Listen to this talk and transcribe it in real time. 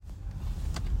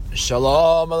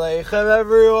Shalom Aleichem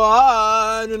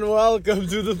everyone, and welcome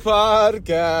to the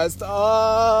podcast.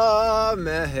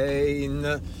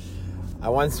 Amen. I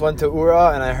once went to Ura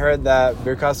and I heard that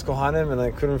Birkas Kohanim and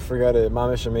I couldn't forget it.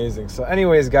 Mamish amazing. So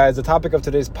anyways, guys, the topic of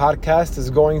today's podcast is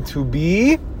going to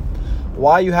be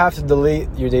why you have to delete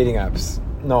your dating apps.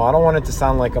 No, I don't want it to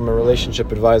sound like I'm a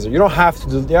relationship advisor. You don't have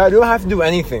to do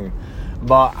anything.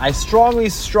 But I strongly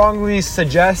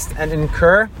suggest and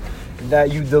incur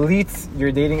that you delete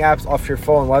your dating apps off your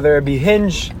phone, whether it be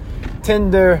Hinge,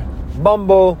 Tinder,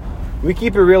 Bumble. We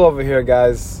keep it real over here,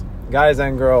 guys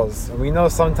and girls. And we know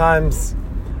sometimes,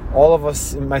 all of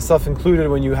us, myself included,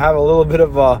 when you have a little bit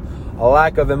of a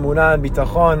lack of emunah and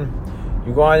bitachon,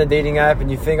 you go on a dating app and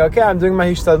you think, okay, I'm doing my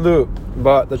hishtadlut.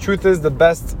 But the truth is, the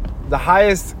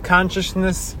highest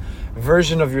consciousness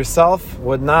version of yourself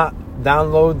would not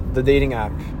download the dating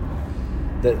app.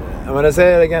 I'm going to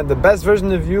say it again, the best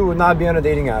version of you would not be on a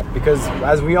dating app, because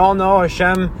as we all know,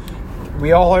 Hashem,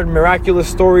 we all heard miraculous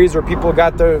stories where people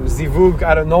got their zivug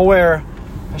out of nowhere.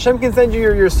 Hashem can send you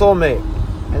your soulmate,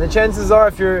 and the chances are,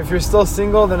 if you're still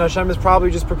single, then Hashem is probably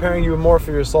just preparing you more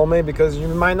for your soulmate, because you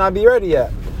might not be ready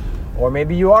yet, or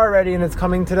maybe you are ready and it's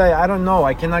coming today. I don't know.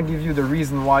 I cannot give you the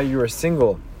reason why you are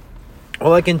single.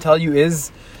 All I can tell you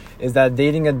is that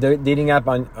downloading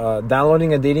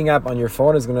a dating app on your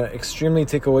phone is going to extremely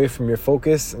take away from your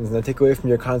focus, and it's going to take away from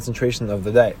your concentration of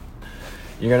the day.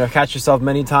 You're going to catch yourself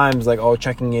many times like,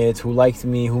 checking it, who liked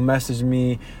me, who messaged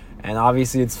me, and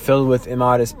obviously it's filled with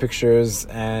immodest pictures,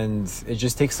 and it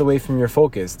just takes away from your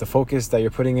focus. The focus that you're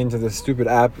putting into this stupid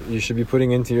app, you should be putting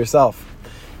into yourself.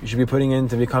 You should be putting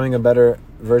into becoming a better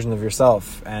version of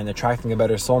yourself and attracting a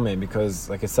better soulmate, because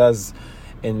like it says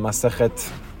in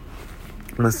Masechet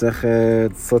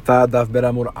Sota Daf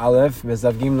Beramur Aleph,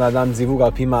 Mezavgim Ladam Zivug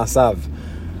Al Pi Ma'asav.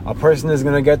 A person is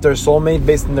going to get their soulmate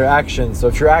based on their actions. So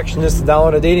if your action is to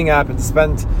download a dating app and to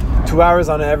spend 2 hours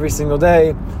on it every single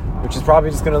day, which is probably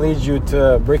just going to lead you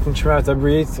to breaking Shemat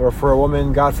Abrit, or for a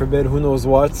woman, God forbid, who knows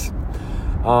what,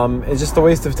 it's just a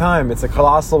waste of time. It's a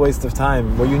colossal waste of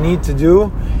time. What you need to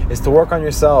do is to work on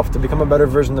yourself, to become a better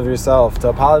version of yourself, to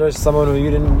apologize to someone who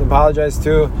you didn't apologize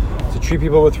to treat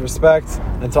people with respect,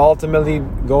 and to ultimately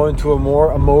go into a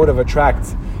mode of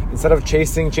attract. Instead of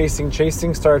chasing,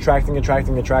 start attracting. You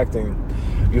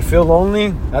feel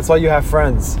lonely? That's why you have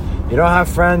friends. You don't have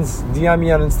friends? DM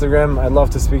me on Instagram. I'd love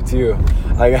to speak to you.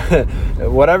 Like,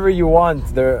 whatever you want,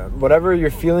 whatever you're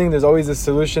feeling, there's always a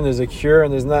solution, there's a cure,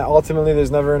 and there's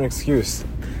never an excuse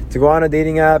to go on a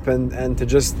dating app and to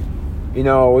just,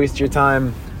 waste your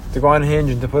time, to go on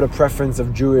Hinge and to put a preference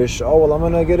of Jewish. I'm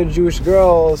going to get a Jewish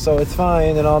girl, so it's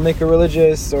fine, and I'll make her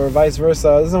religious, or vice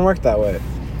versa. It doesn't work that way.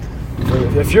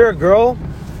 If you're a girl,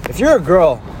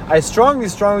 I strongly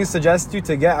suggest you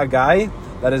to get a guy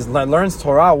that learns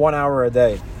Torah 1 hour a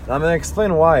day. And I'm going to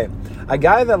explain why. A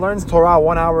guy that learns Torah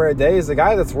 1 hour a day is a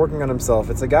guy that's working on himself.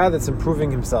 It's a guy that's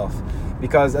improving himself.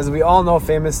 Because as we all know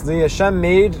famously, Hashem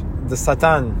made the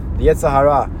Satan, the Yetzer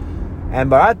Hara. And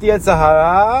Barat the Yetzer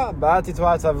Hara, Barat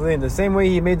Tituat Avlin. The same way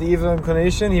he made the evil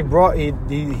inclination, he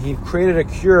created a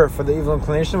cure for the evil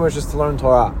inclination, which is to learn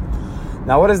Torah.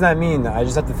 Now, what does that mean? I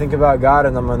just have to think about God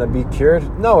and I'm going to be cured?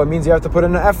 No, it means you have to put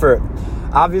in an effort.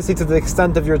 Obviously, to the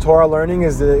extent of your Torah learning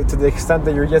is to the extent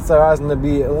that your Yetzer Hara is going to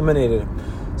be eliminated.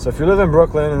 So if you live in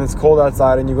Brooklyn and it's cold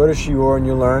outside and you go to Shiur and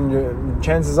you learn,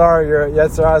 chances are your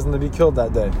Yetzer Hara is going to be killed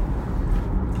that day.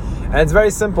 And it's very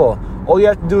simple. All you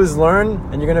have to do is learn,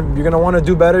 and you're gonna want to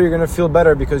do better. You're gonna feel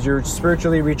better because you're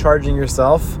spiritually recharging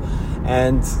yourself.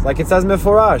 And like it says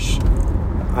Meforash,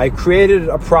 I created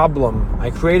a problem.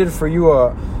 I created for you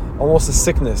almost a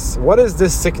sickness. What is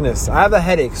this sickness? I have a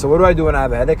headache. So what do I do when I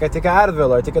have a headache? I take an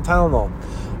Advil or I take a Tylenol.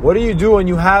 What do you do when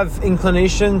you have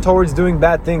inclination towards doing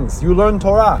bad things? You learn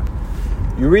Torah.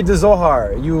 You read the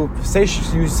Zohar. You say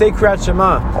Kriyat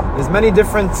Shema. There's many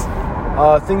different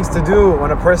things to do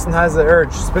when a person has an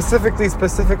urge.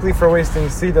 Specifically for wasting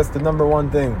seed, that's the number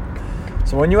one thing.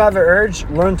 So when you have an urge,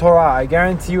 learn Torah. I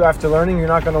guarantee you, after learning, you're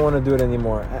not going to want to do it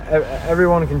anymore.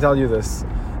 Everyone can tell you this.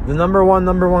 The number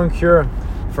one cure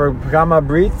for Gama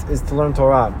Brit is to learn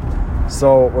Torah.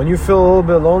 So when you feel a little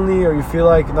bit lonely, or you feel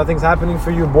like nothing's happening for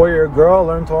you, boy or girl,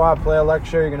 learn Torah, play a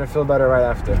lecture, you're going to feel better right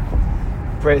after.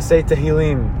 Pray, say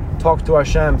Tehillim, talk to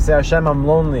Hashem, say, Hashem, I'm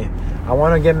lonely. I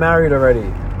want to get married already.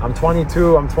 I'm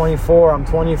 22, I'm 24, I'm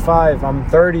 25, I'm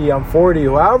 30, I'm 40,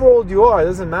 however old you are, it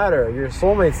doesn't matter. Your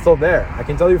soulmate's still there. I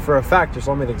can tell you for a fact your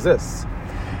soulmate exists.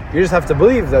 You just have to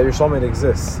believe that your soulmate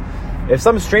exists. If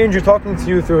some stranger talking to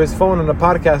you through his phone on a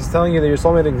podcast is telling you that your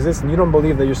soulmate exists and you don't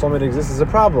believe that your soulmate exists, is a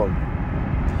problem.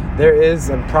 There is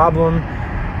a problem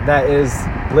that is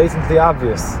blatantly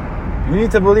obvious. You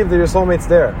need to believe that your soulmate's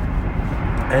there.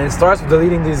 And it starts with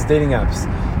deleting these dating apps.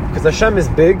 Because Hashem is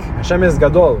big, Hashem is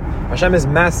gadol, Hashem is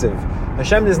massive.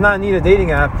 Hashem does not need a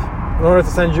dating app in order to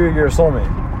send you your soulmate.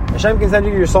 Hashem can send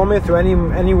you your soulmate through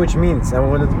any which means.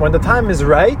 And when the time is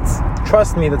right,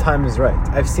 trust me, the time is right.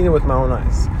 I've seen it with my own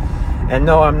eyes. And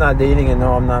no, I'm not dating, and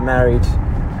no, I'm not married.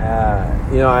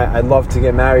 I'd love to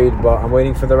get married, but I'm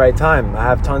waiting for the right time. I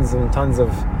have tons and tons of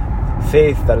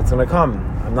faith that it's going to come.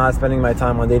 I'm not spending my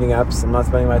time on dating apps. I'm not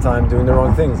spending my time doing the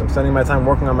wrong things. I'm spending my time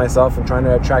working on myself and trying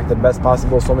to attract the best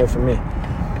possible soulmate for me.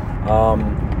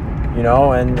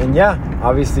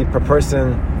 Obviously per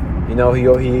person,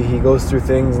 he goes through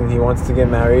things and he wants to get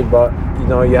married, but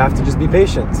you have to just be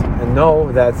patient and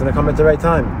know that it's going to come at the right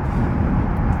time.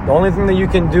 The only thing that you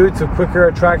can do to quicker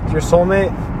attract your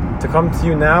soulmate to come to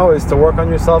you now is to work on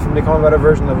yourself and become a better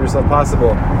version of yourself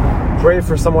possible. Pray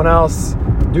for someone else.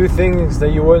 Do things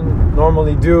that you wouldn't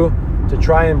normally do to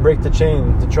try and break the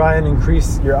chain, to try and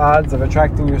increase your odds of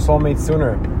attracting your soulmate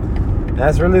sooner. And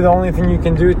that's really the only thing you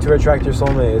can do to attract your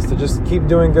soulmate, is to just keep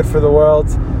doing good for the world,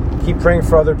 keep praying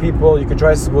for other people. You could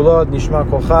try segulot, nishma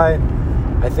kol chai.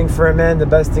 I think for a man, the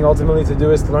best thing ultimately to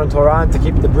do is to learn Torah and to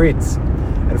keep the brit.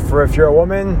 And if you're a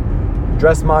woman,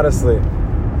 dress modestly.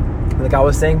 Like I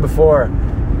was saying before,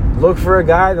 look for a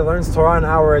guy that learns Torah an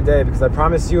hour a day, because I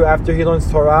promise you, after he learns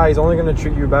Torah, he's only going to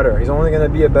treat you better. He's only going to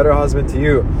be a better husband to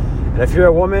you. And if you're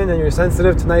a woman and you're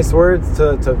sensitive to nice words,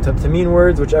 to mean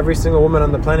words, which every single woman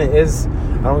on the planet is,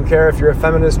 I don't care if you're a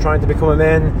feminist trying to become a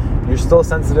man, you're still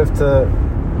sensitive to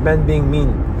men being mean.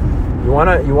 You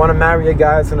wanna marry a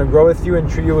guy that's going to grow with you and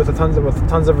treat you with tons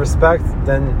of respect,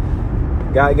 then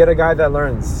get a guy that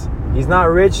learns. He's not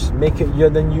rich,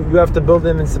 then you have to build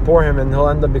him and support him, and he'll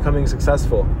end up becoming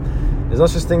successful. There's no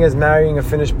such thing as marrying a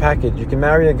finished package. You can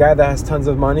marry a guy that has tons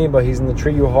of money, but he's going to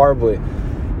treat you horribly.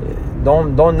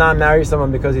 Don't not marry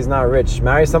someone because he's not rich.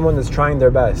 Marry someone that's trying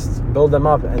their best. Build them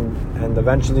up, and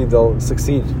eventually they'll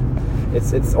succeed.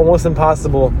 It's almost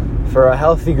impossible for a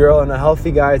healthy girl and a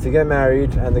healthy guy to get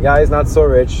married, and the guy is not so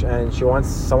rich, and she wants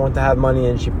someone to have money,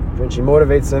 and she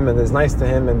motivates him and is nice to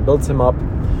him and builds him up,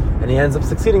 and he ends up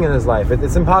succeeding in his life.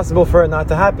 It's impossible for it not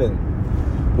to happen.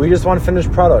 We just want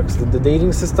finished products. The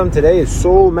dating system today is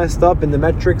so messed up, and the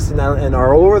metrics and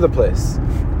are all over the place.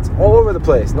 It's all over the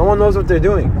place. No one knows what they're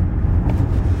doing.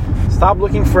 Stop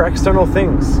looking for external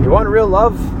things. You want real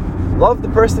love? Love the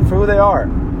person for who they are.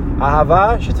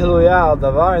 Ahava sheteluya al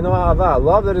davar no ahava.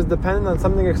 Love that is dependent on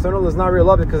something external is not real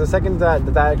love, because the second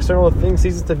that external thing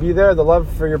ceases to be there, the love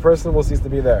for your person will cease to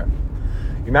be there.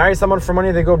 You marry someone for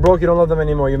money, they go broke, you don't love them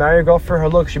anymore. You marry a girl for her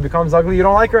look, she becomes ugly, you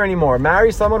don't like her anymore.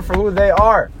 Marry someone for who they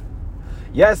are.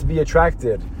 Yes, be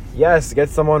attracted. Yes, get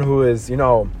someone who is,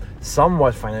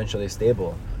 somewhat financially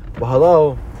stable. But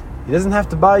hello, he doesn't have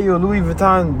to buy you a Louis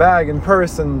Vuitton bag and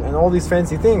purse and all these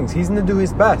fancy things. He's going to do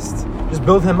his best. Just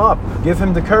build him up. Give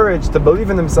him the courage to believe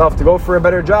in himself, to go for a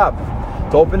better job,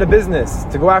 to open a business,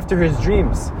 to go after his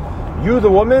dreams. You,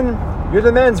 the woman, you're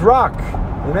the man's rock.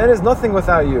 The man is nothing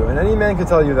without you, and any man can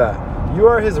tell you that. You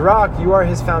are his rock, you are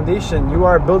his foundation, you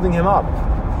are building him up.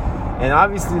 And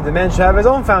obviously the man should have his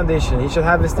own foundation. He should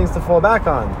have his things to fall back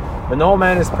on. But no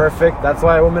man is perfect. That's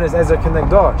why a woman is Ezer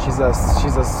Kenegdo.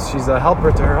 She's a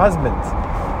helper to her husband.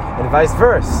 And vice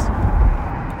versa.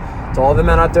 To all the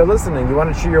men out there listening, you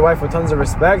want to treat your wife with tons of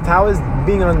respect? How is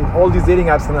being on all these dating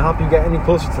apps going to help you get any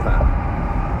closer to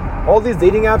that? All these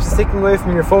dating apps is taking away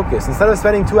from your focus. Instead of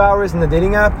spending 2 hours in the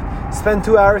dating app, spend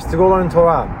 2 hours to go learn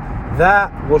Torah.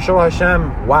 That will show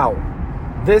Hashem, wow,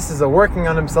 this is a working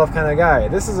on himself kind of guy.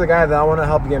 This is a guy that I want to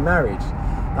help get married.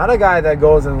 Not a guy that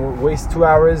goes and wastes 2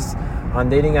 hours on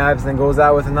dating apps and then goes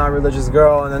out with a not-religious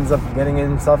girl and ends up getting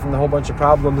himself in a whole bunch of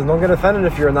problems. And don't get offended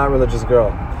if you're a not-religious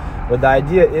girl. But the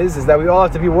idea is that we all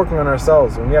have to be working on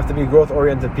ourselves, and we have to be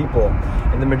growth-oriented people.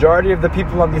 And the majority of the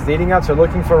people on these dating apps are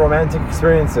looking for romantic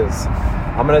experiences.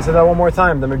 I'm going to say that one more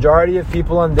time. The majority of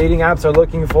people on dating apps are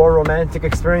looking for romantic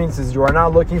experiences. You are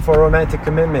not looking for romantic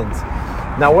commitment.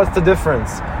 Now, what's the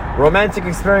difference? Romantic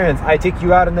experience, I take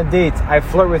you out on a date, I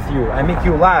flirt with you, I make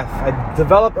you laugh, I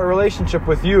develop a relationship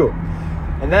with you,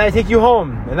 and then I take you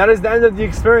home, and that is the end of the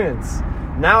experience.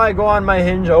 Now I go on my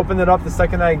Hinge, I open it up the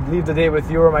second I leave the date with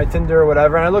you, or my Tinder or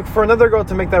whatever, and I look for another girl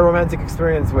to make that romantic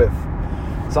experience with.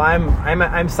 So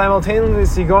I'm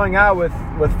simultaneously going out with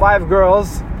 5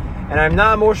 girls, and I'm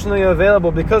not emotionally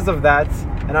available because of that,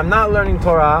 and I'm not learning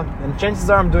Torah, and chances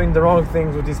are I'm doing the wrong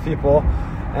things with these people,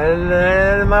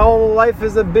 and my whole life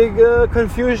is a big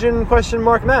confusion question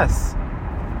mark mess.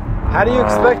 How do you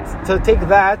expect to take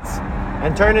that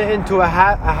and turn it into a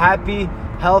happy,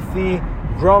 healthy,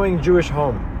 growing Jewish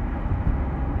home?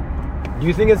 Do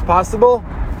you think it's possible?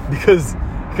 Because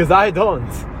because I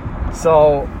don't.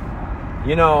 So,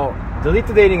 delete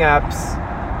the dating apps.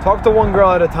 Talk to one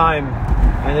girl at a time.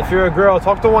 And if you're a girl,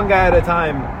 talk to one guy at a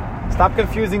time. Stop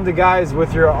confusing the guys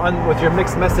with your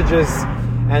mixed messages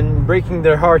and breaking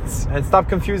their hearts. And stop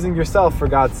confusing yourself, for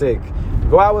God's sake.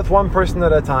 Go out with one person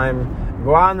at a time.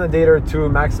 Go out on a date or two,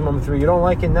 maximum 3. You don't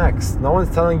like it, next. No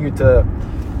one's telling you to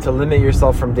limit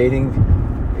yourself from dating.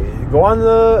 Go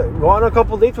on a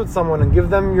couple dates with someone and give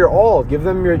them your all. Give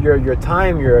them your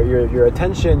time, your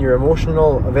attention, your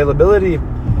emotional availability.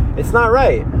 It's not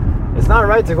right. It's not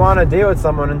right to go on a date with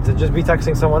someone and to just be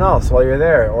texting someone else while you're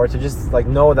there, or to just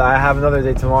know that I have another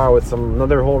date tomorrow with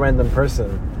another whole random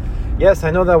person. Yes,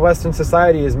 I know that Western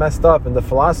society is messed up and the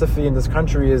philosophy in this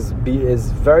country is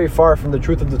very far from the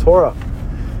truth of the Torah.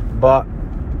 But,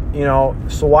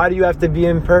 so why do you have to be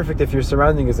imperfect if your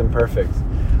surrounding is imperfect?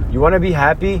 You want to be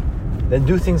happy? Then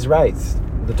do things right.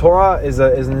 The Torah is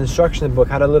an instruction book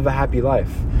how to live a happy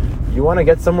life. You want to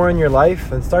get somewhere in your life,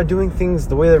 then start doing things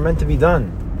the way they're meant to be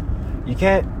done. You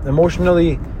can't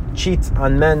emotionally cheat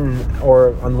on men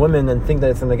or on women and think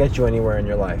that it's going to get you anywhere in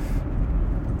your life.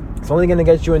 It's only going to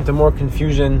get you into more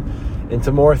confusion,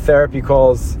 into more therapy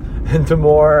calls, into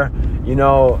more,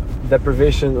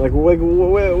 deprivation.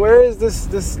 Where is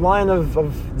this line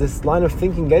of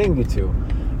thinking getting you to?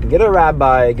 Get a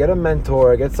rabbi, get a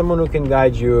mentor, get someone who can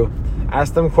guide you.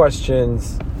 Ask them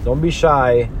questions. Don't be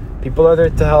shy. People are there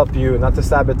to help you, not to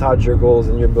sabotage your goals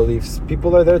and your beliefs.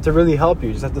 People are there to really help you.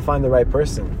 You just have to find the right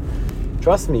person.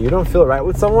 Trust me, you don't feel right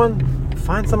with someone?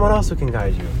 Find someone else who can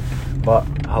guide you. But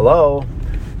hello,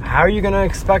 how are you going to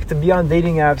expect to be on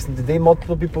dating apps and to date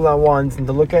multiple people at once and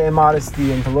to look at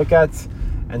immodesty and to look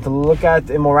at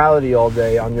immorality all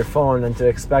day on your phone and to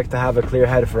expect to have a clear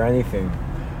head for anything?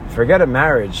 Forget a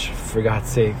marriage, for God's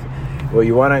sake. Well,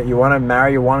 you wanna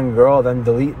marry one girl, then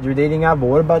delete your dating app. But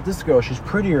what about this girl? She's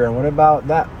prettier. And what about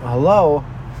that? Hello,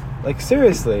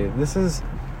 seriously, this is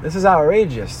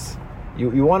outrageous.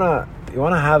 You wanna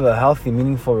have a healthy,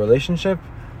 meaningful relationship,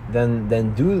 then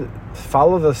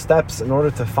follow the steps in order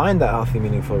to find that healthy,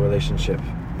 meaningful relationship.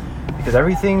 Because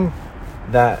everything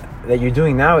that you're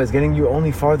doing now is getting you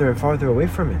only farther and farther away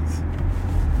from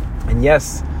it. And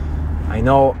yes, I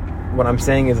know what I'm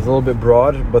saying is a little bit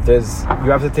broad, but you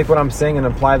have to take what I'm saying and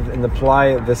apply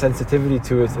the sensitivity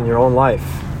to it in your own life.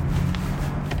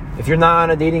 If you're not on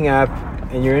a dating app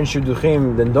and you're in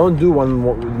shidduchim, then don't do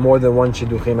more than one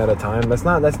shidduchim at a time.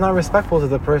 That's not respectful to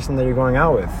the person that you're going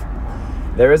out with.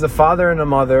 There is a father and a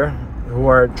mother who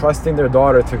are trusting their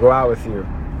daughter to go out with you,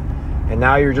 and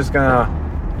now you're just gonna,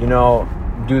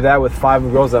 do that with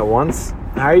 5 girls at once.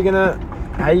 How are you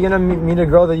gonna meet a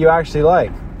girl that you actually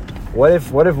like? What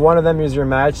if one of them is your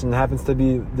match and happens to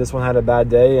be this one had a bad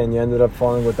day and you ended up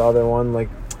falling with the other one?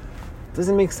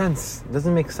 Doesn't make sense.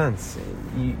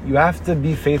 You have to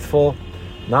be faithful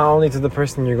not only to the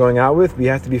person you're going out with, but you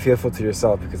have to be faithful to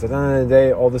yourself, because at the end of the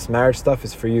day, all this marriage stuff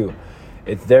is for you.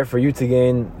 It's there for you to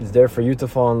gain, it's there for you to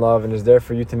fall in love, and it's there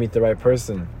for you to meet the right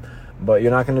person. But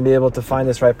you're not going to be able to find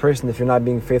this right person if you're not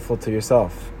being faithful to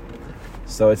yourself.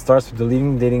 So it starts with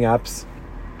deleting dating apps,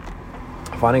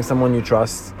 finding someone you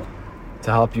trust to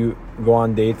help you go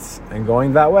on dates and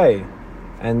going that way.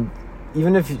 And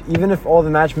even if all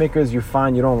the matchmakers you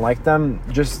find you don't like them,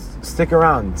 just stick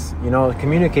around.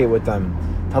 Communicate with them.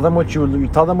 Tell them what you're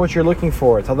looking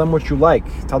for. Tell them what you like.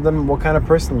 Tell them what kind of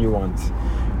person you want.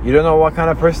 You don't know what kind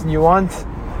of person you want?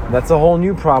 That's a whole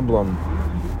new problem.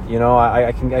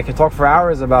 I can talk for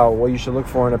hours about what you should look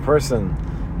for in a person,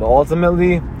 but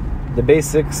ultimately the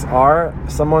basics are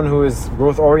someone who is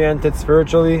growth oriented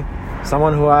spiritually,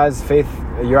 someone who has faith,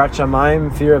 yirat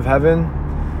shamayim, fear of heaven.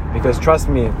 Because trust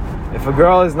me, if a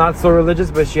girl is not so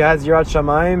religious but she has yirat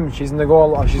shamayim, she's gonna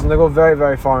go very,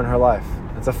 very far in her life.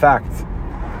 It's a fact.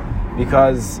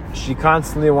 Because she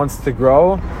constantly wants to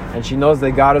grow, and she knows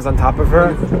that God is on top of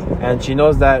her, and she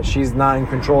knows that she's not in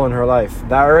control in her life.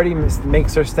 That already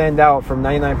makes her stand out from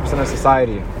 99% of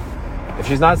society. If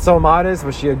she's not so modest,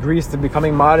 but she agrees to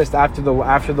becoming modest after the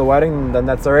wedding, then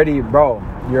that's already, bro,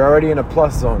 you're already in a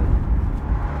plus zone.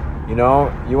 You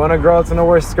want a girl that's going to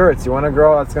wear skirts. You want a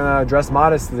girl that's going to dress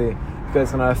modestly, because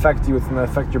it's going to affect you. It's going to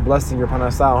affect your blessing, your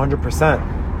panasah,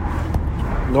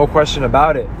 100%. No question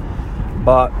about it.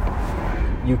 But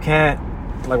you can't,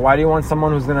 why do you want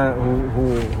someone who's going to,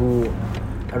 who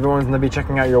everyone's going to be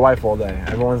checking out your wife all day?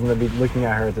 Everyone's going to be looking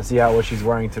at her to see what she's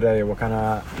wearing today, what kind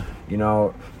of,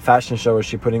 fashion show is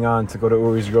she putting on to go to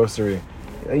Uri's grocery.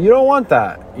 You don't want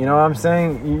that. You know what I'm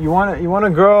saying? You want a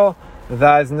girl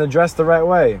that is going to dress the right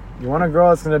way. You want a girl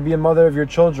that's going to be a mother of your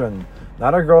children,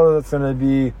 not a girl that's going to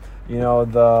be,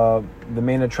 the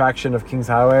main attraction of King's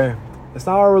Highway. That's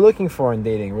not what we're looking for in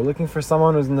dating. We're looking for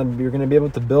someone you're going to be able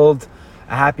to build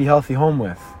a happy, healthy home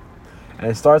with. And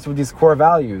it starts with these core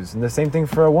values. And the same thing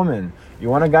for a woman. You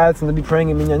want a guy that's going to be praying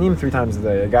in minyanim 3 times a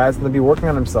day. A guy that's going to be working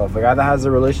on himself. A guy that has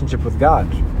a relationship with God.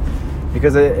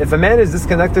 Because if a man is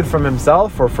disconnected from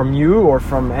himself or from you or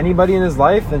from anybody in his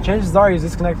life, then chances are he's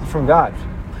disconnected from God.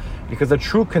 Because a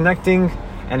true connecting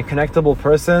and connectable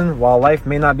person, while life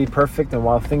may not be perfect and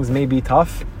while things may be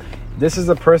tough, this is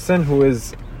a person who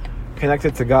is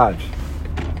connected to God.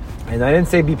 And I didn't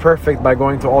say be perfect by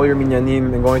going to all your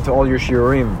minyanim and going to all your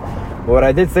shiurim. But what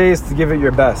I did say is to give it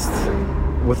your best.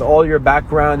 With all your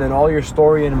background and all your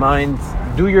story in mind,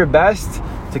 do your best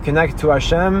to connect to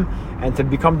Hashem and to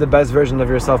become the best version of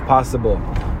yourself possible.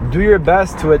 Do your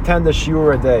best to attend a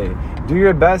shiur a day. Do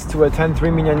your best to attend 3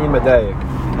 minyanim a day.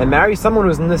 And marry someone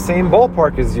who's in the same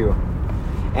ballpark as you.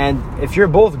 And if you're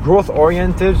both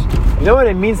growth-oriented, you know what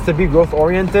it means to be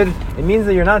growth-oriented? It means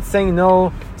that you're not saying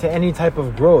no to any type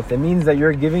of growth. It means that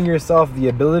you're giving yourself the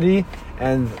ability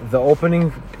and the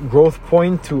opening growth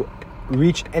point to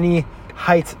reach any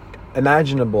height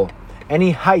imaginable,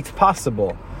 any height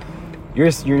possible.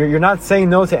 You're not saying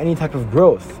no to any type of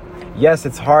growth. Yes,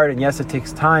 it's hard, and yes, it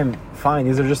takes time. Fine,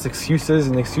 these are just excuses,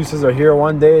 and excuses are here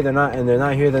one day, they're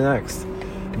not here the next.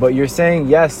 But you're saying,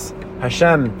 yes,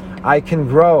 Hashem, I can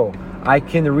grow. I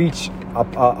can reach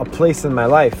a place in my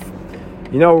life.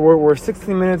 You know, we're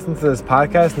 16 minutes into this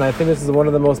podcast, and I think this is one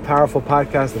of the most powerful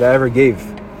podcasts that I ever gave.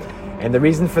 And the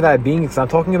reason for that being is I'm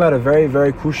talking about a very,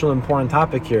 very crucial, important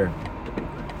topic here.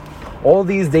 All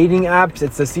these dating apps,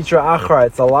 it's a sitra achra,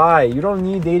 it's a lie. You don't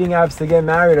need dating apps to get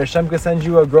married. Hashem can send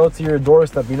you a girl to your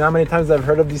doorstep. You know how many times I've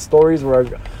heard of these stories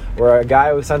where a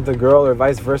guy who sent a girl or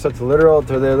vice versa to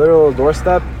their literal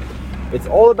doorstep? It's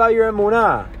all about your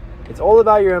emunah. It's all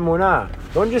about your emunah.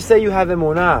 Don't just say you have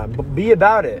emunah, but be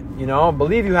about it. You know,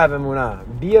 believe you have emunah.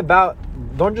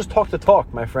 Don't just talk the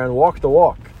talk, my friend. Walk the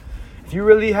walk. If you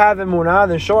really have emunah,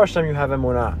 then show Hashem you have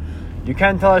emunah. You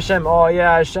can't tell Hashem, oh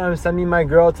yeah, Hashem, send me my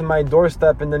girl to my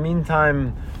doorstep. In the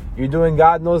meantime, you're doing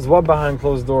God knows what behind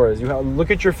closed doors. Look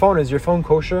at your phone. Is your phone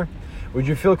kosher? Would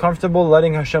you feel comfortable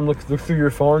letting Hashem look through your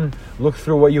phone, look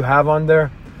through what you have on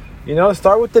there? You know,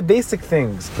 start with the basic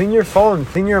things. Clean your phone,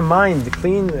 clean your mind,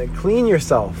 clean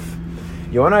yourself.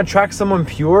 You want to attract someone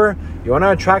pure? You want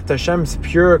to attract Hashem's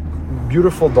pure,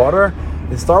 beautiful daughter?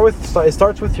 It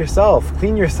starts with yourself.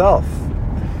 Clean yourself.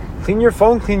 Clean your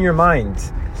phone, clean your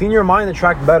mind. Clean your mind,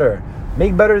 attract better.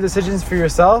 Make better decisions for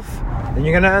yourself, and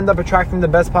you're going to end up attracting the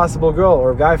best possible girl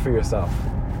or guy for yourself.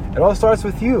 It all starts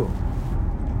with you.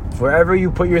 Wherever you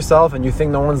put yourself and you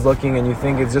think no one's looking and you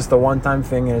think it's just a one-time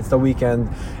thing and it's the weekend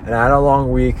and I had a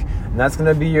long week, and that's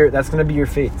going to be your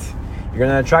fate. You're going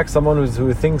to attract someone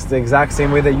who thinks the exact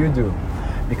same way that you do.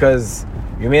 Because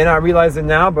you may not realize it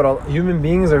now, but human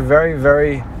beings are very,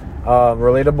 very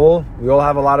relatable. We all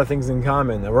have a lot of things in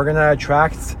common, and we're going to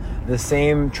attract the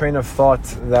same train of thought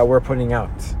that we're putting out.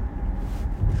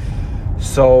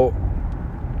 So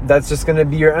that's just going to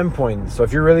be your endpoint. So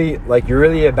if you're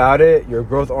really about it, you're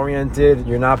growth oriented,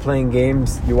 you're not playing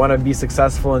games, you want to be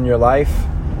successful in your life,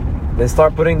 then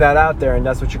start putting that out there, and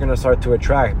that's what you're going to start to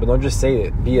attract. But don't just say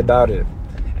it, be about it.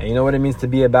 And you know what it means to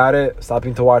be about it?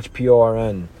 Stopping to watch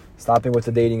PORN, stopping with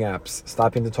the dating apps,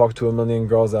 stopping to talk to a million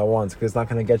girls at once, because it's not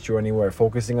going to get you anywhere.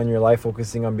 Focusing on your life,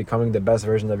 focusing on becoming the best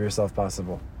version of yourself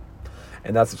possible.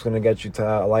 And that's what's going to get you to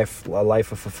a life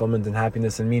of fulfillment and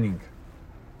happiness and meaning.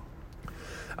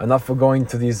 Enough with going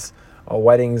to these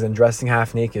weddings and dressing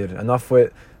half naked. Enough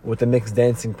with the mixed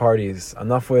dancing parties.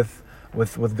 Enough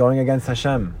with going against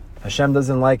Hashem. Hashem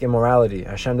doesn't like immorality.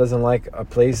 Hashem doesn't like a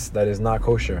place that is not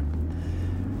kosher.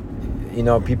 You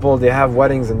know, people, they have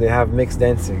weddings and they have mixed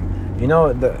dancing. You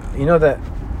know that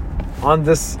on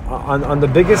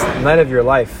the biggest night of your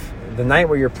life, the night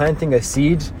where you're planting a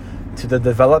seed to the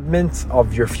development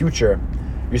of your future,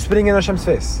 you're spitting in Hashem's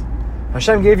face.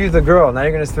 Hashem gave you the girl, now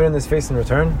you're going to spit in his face in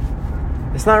return?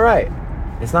 It's not right.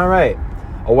 It's not right.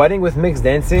 A wedding with mixed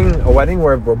dancing, a wedding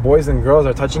where boys and girls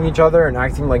are touching each other and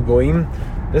acting like goyim,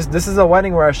 this is a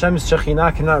wedding where Hashem's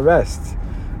Shekhinah cannot rest.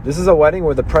 This is a wedding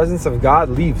where the presence of God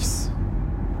leaves.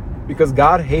 Because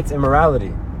God hates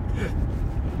immorality.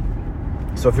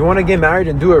 So if you want to get married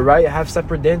and do it right, have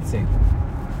separate dancing.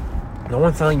 No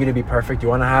one's telling you to be perfect. You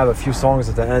want to have a few songs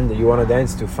at the end that you want to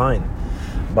dance to, fine.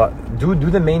 But do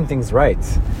the main things right.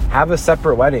 Have a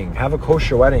separate wedding. Have a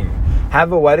kosher wedding.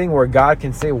 Have a wedding where God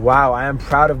can say, wow, I am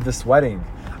proud of this wedding.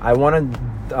 I want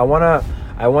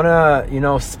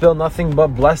to, spill nothing but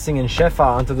blessing and shefa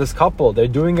onto this couple. They're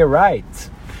doing it right.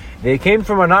 They came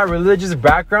from a not religious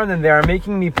background and they are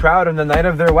making me proud on the night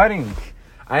of their wedding.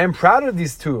 I am proud of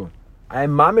these two. I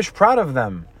am mamish proud of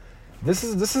them. This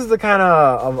is the kind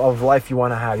of life you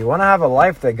want to have. You want to have a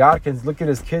life that God can look at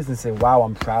his kids and say, wow,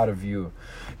 I'm proud of you.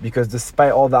 Because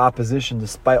despite all the opposition,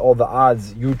 despite all the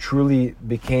odds, you truly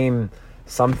became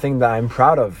something that I'm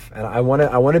proud of. And I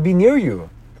want to be near you.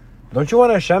 Don't you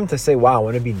want Hashem to say, wow, I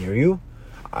want to be near you?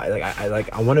 I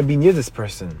want to be near this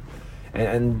person.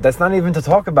 And that's not even to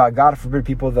talk about, God forbid,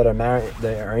 people that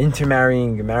are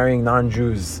intermarrying, marrying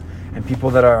non-Jews, and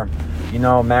people that are,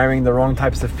 marrying the wrong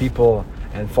types of people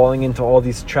and falling into all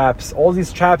these traps. All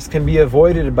these traps can be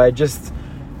avoided by just,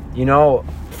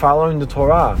 following the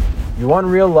Torah. You want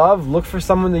real love? Look for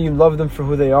someone that you love them for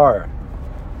who they are.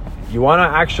 You want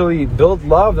to actually build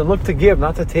love? Then look to give,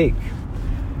 not to take.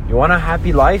 You want a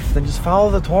happy life? Then just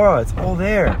follow the Torah. It's all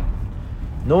there.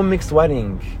 No mixed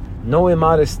wedding. No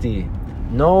immodesty.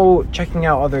 No checking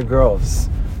out other girls.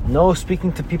 No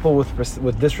speaking to people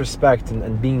with disrespect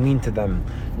and being mean to them.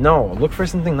 No, look for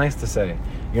something nice to say.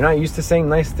 You're not used to saying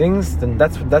nice things, then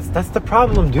that's the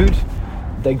problem, dude.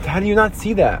 Like, how do you not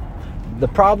see that? The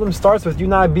problem starts with you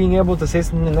not being able to say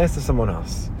something nice to someone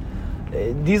else.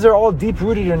 These are all deep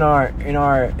rooted in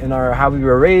our how we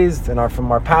were raised,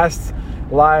 from our past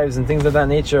lives and things of that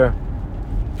nature.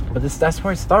 But that's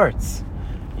where it starts.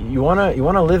 You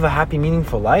wanna live a happy,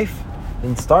 meaningful life,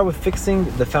 then start with fixing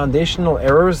the foundational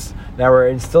errors that were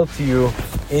instilled to you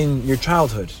in your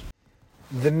childhood.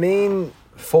 The main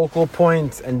focal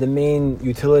point and the main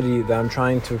utility that I'm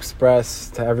trying to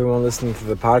express to everyone listening to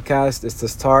the podcast is to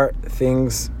start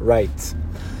things right.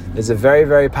 There's a very,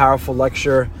 very powerful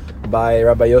lecture by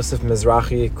Rabbi Yosef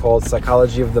Mizrahi called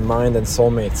Psychology of the Mind and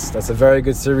Soulmates. That's a very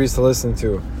good series to listen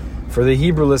to. For the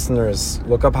Hebrew listeners,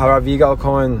 look up Harav Yigal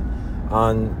Cohen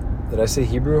on... Did I say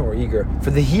Hebrew or Eager?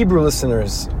 For the Hebrew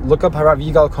listeners, look up Harav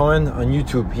Yigal Cohen on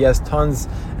YouTube. He has tons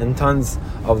and tons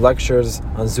of lectures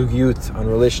on zugiyut, on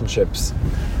relationships.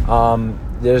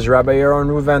 There's Rabbi Yaron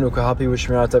Ruven, who can help you with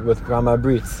Shmirat with Kama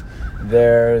Brit.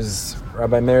 There's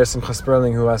Rabbi Meir Simcha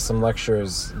Sperling, who has some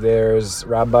lectures. There's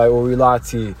Rabbi Uri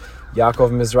Lati,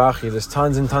 Yaakov Mizrahi. There's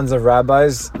tons and tons of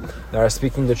rabbis that are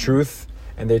speaking the truth,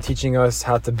 and they're teaching us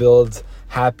how to build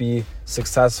happy,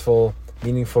 successful,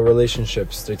 meaningful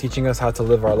relationships. They're teaching us how to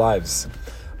live our lives.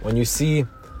 When you see,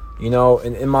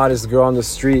 an immodest girl on the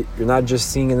street, you're not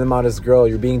just seeing an immodest girl,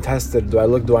 you're being tested. Do I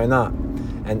look, do I not?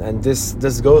 And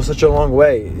this goes such a long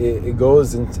way. It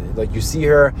goes into, like, you see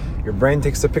her, your brain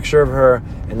takes a picture of her,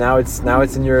 and now it's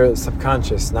in your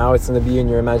subconscious. Now it's going to be in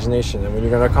your imagination. And when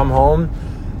you're going to come home,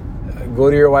 go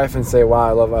to your wife and say, wow,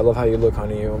 I love how you look,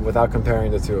 honey, without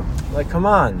comparing the two. Like, come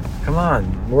on.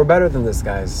 We're better than this,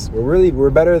 guys. We're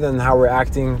better than how we're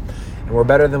acting, and we're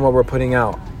better than what we're putting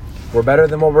out. We're better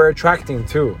than what we're attracting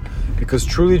too. Because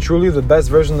truly, the best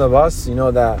version of us,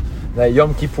 that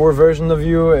Yom Kippur version of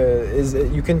you is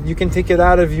you can take it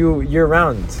out of you year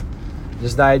round.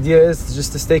 Just the idea is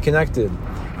just to stay connected.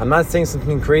 I'm not saying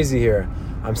something crazy here.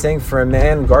 I'm saying for a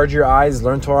man, guard your eyes,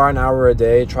 learn Torah an hour a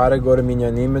day, try to go to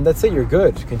minyanim, and that's it, you're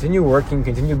good. Continue working,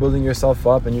 continue building yourself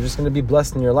up, and you're just going to be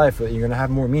blessed in your life. You're going to have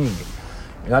more meaning.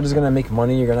 You're not just going to make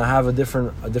money, you're going to have a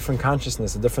different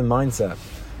consciousness, a different mindset.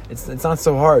 It's not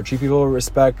so hard. Treat people with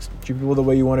respect, treat people the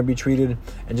way you want to be treated,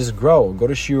 and just grow. Go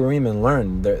to shiurim and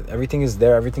learn. Everything is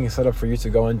there, everything is set up for you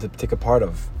to go and to take a part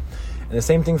of. And the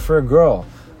same thing for a girl.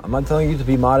 I'm not telling you to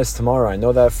be modest tomorrow. I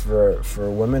know that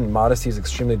for women, modesty is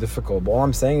extremely difficult. But all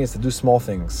I'm saying is to do small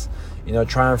things.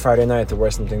 Try on Friday night to wear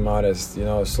something modest.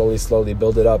 Slowly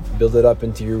build it up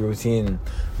into your routine.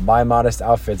 Buy modest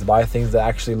outfits. Buy things that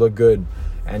actually look good.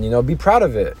 And, be proud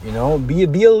of it.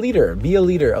 Be a leader. Be a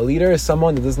leader. A leader is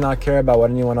someone that does not care about what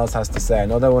anyone else has to say. I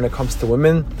know that when it comes to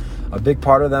women, a big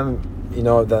part of them,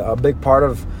 a big part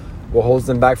of what holds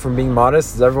them back from being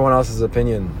modest is everyone else's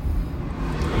opinion.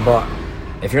 But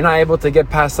if you're not able to get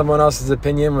past someone else's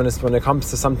opinion when it comes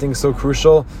to something so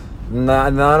crucial, then I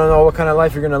don't know what kind of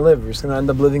life you're going to live. You're just going to end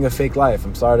up living a fake life.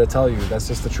 I'm sorry to tell you. That's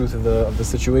just the truth of the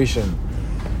situation.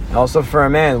 And also for a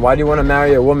man, why do you want to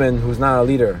marry a woman who's not a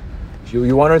leader?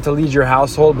 You want her to lead your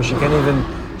household, but she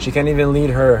can't even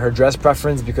lead her dress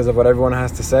preference because of what everyone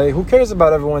has to say. Who cares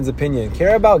about everyone's opinion?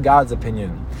 Care about God's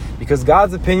opinion. Because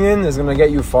God's opinion is going to get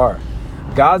you far.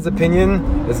 God's opinion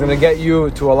is going to get you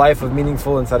to a life of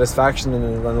meaningful and satisfaction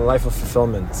and a life of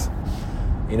fulfillment.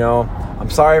 I'm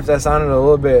sorry if that sounded a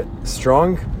little bit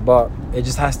strong, but it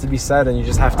just has to be said and you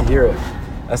just have to hear it.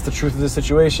 That's the truth of the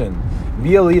situation.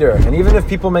 Be a leader. And even if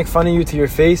people make fun of you to your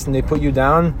face and they put you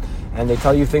down and they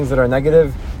tell you things that are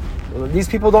negative, these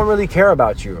people don't really care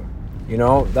about you.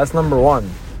 That's number one.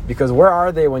 Because where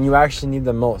are they when you actually need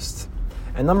them most?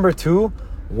 And number two,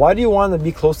 why do you want to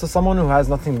be close to someone who has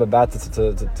nothing but bad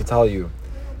to tell you?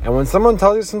 And when someone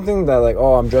tells you something that like,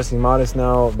 oh, I'm dressing modest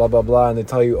now, blah, blah, blah, and they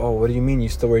tell you, oh, what do you mean? You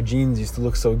still wear jeans, you still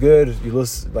look so good, you look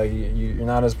like you're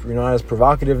not as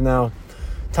provocative now.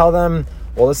 Tell them,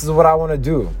 well, this is what I want to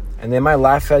do. And they might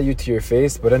laugh at you to your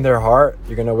face, but in their heart,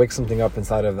 you're going to wake something up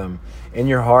inside of them. In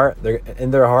their heart, they're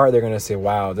going to say,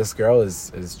 wow, this girl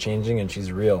is changing and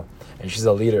she's real and she's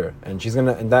a leader and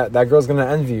that girl's going to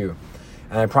envy you.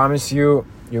 And I promise you,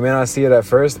 you may not see it at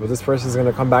first, but this person's going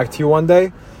to come back to you one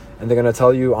day and they're going to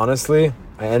tell you, honestly,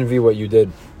 I envy what you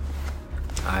did.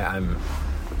 I'm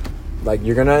like,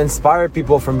 you're going to inspire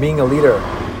people from being a leader,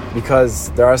 because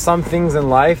there are some things in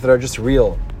life that are just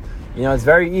real. You know, it's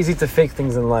very easy to fake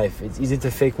things in life. It's easy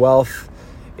to fake wealth.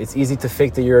 It's easy to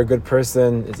fake that you're a good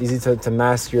person. It's easy to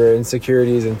mask your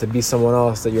insecurities and to be someone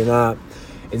else that you're not.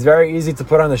 It's very easy to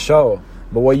put on a show.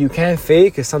 But what you can't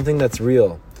fake is something that's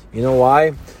real. You know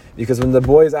why? Because when the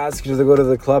boys ask you to go to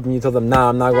the club and you tell them, nah,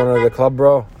 I'm not going to the club,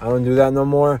 bro, I don't do that no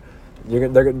more, they're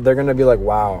going to be like,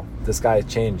 wow, this guy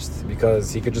changed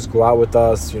because he could just go out with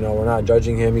us. You know, we're not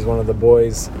judging him. He's one of the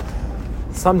boys.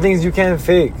 Some things you can't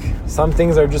fake. Some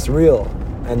things are just real.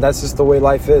 And that's just the way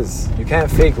life is. You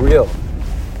can't fake real.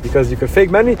 Because you could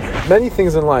fake many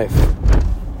things in life.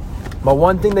 But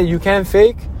one thing that you can't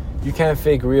fake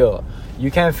real.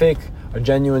 You can't fake a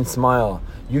genuine smile.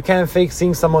 You can't fake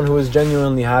seeing someone who is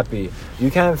genuinely happy.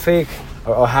 You can't fake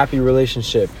a happy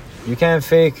relationship. You can't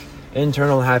fake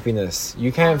internal happiness.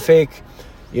 You can't fake,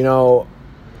 you know,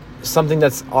 something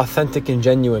that's authentic and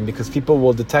genuine, because people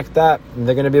will detect that and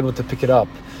they're going to be able to pick it up.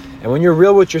 And when you're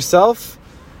real with yourself,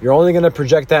 you're only going to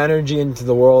project that energy into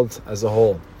the world as a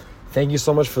whole. Thank you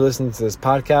so much for listening to this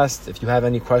podcast. If you have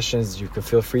any questions, you can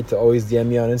feel free to always DM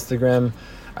me on Instagram.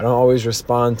 I don't always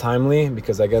respond timely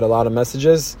because I get a lot of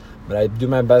messages, but I do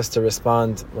my best to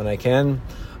respond when I can.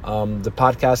 The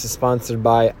podcast is sponsored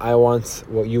by I Want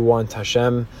What You Want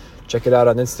Hashem. Check it out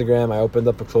on Instagram. I opened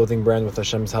up a clothing brand with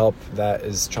Hashem's help that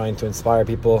is trying to inspire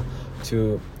people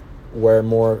to wear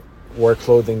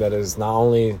clothing that is not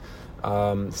only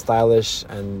stylish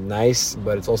and nice,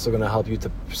 but it's also going to help you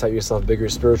to set yourself bigger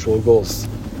spiritual goals.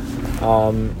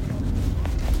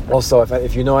 Also,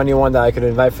 if you know anyone that I could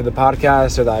invite for the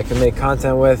podcast or that I can make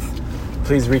content with,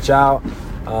 please reach out.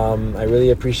 I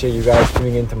really appreciate you guys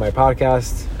tuning into my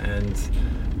podcast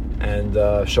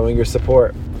and showing your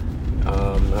support.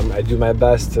 I do my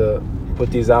best to put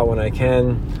these out when I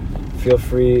can. Feel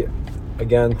free,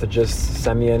 again, to just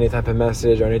send me any type of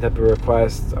message or any type of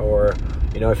request, or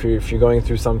you know, if you're going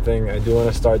through something. I do want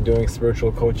to start doing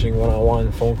spiritual coaching,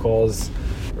 one-on-one phone calls,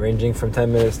 ranging from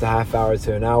 10 minutes to half hour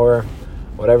to an hour.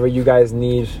 Whatever you guys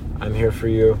need, I'm here for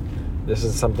you. This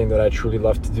is something that I truly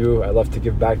love to do. I love to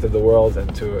give back to the world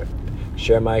and to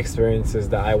share my experiences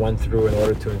that I went through in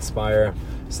order to inspire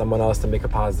someone else to make a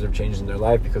positive change in their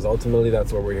life, because ultimately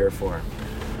that's what we're here for.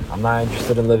 I'm not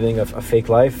interested in living a fake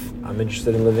life. I'm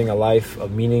interested in living a life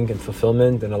of meaning and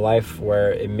fulfillment, and a life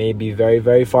where it may be very,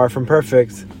 very far from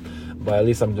perfect, but at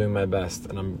least I'm doing my best,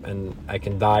 and I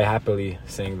can die happily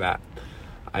saying that.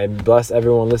 I bless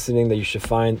everyone listening that you should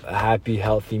find a happy,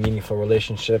 healthy, meaningful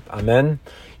relationship. Amen.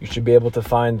 You should be able to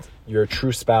find your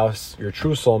true spouse, your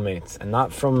true soulmate, and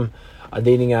not from a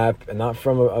dating app, and not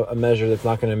from a measure that's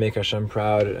not going to make Hashem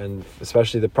proud, and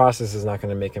especially the process is not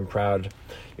going to make him proud.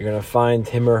 You're going to find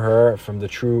him or her from the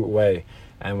true way.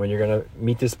 And when you're going to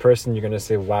meet this person, you're going to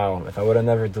say, wow, if I would have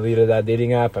never deleted that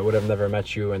dating app, I would have never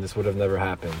met you, and this would have never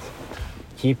happened.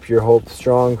 Keep your hope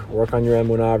strong, work on your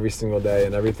emunah every single day,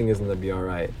 and everything is going to be all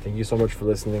right. Thank you so much for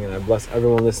listening, and I bless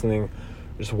everyone listening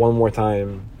just one more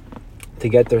time to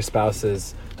get their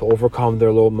spouses, to overcome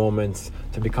their low moments,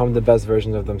 to become the best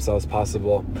version of themselves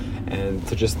possible, and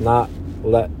to just not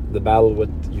let the battle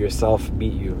with yourself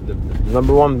beat you. The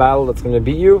number one battle that's going to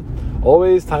beat you,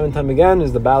 always, time and time again,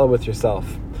 is the battle with yourself.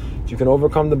 If you can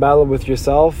overcome the battle with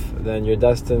yourself, then you're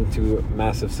destined to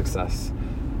massive success.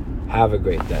 Have a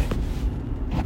great day.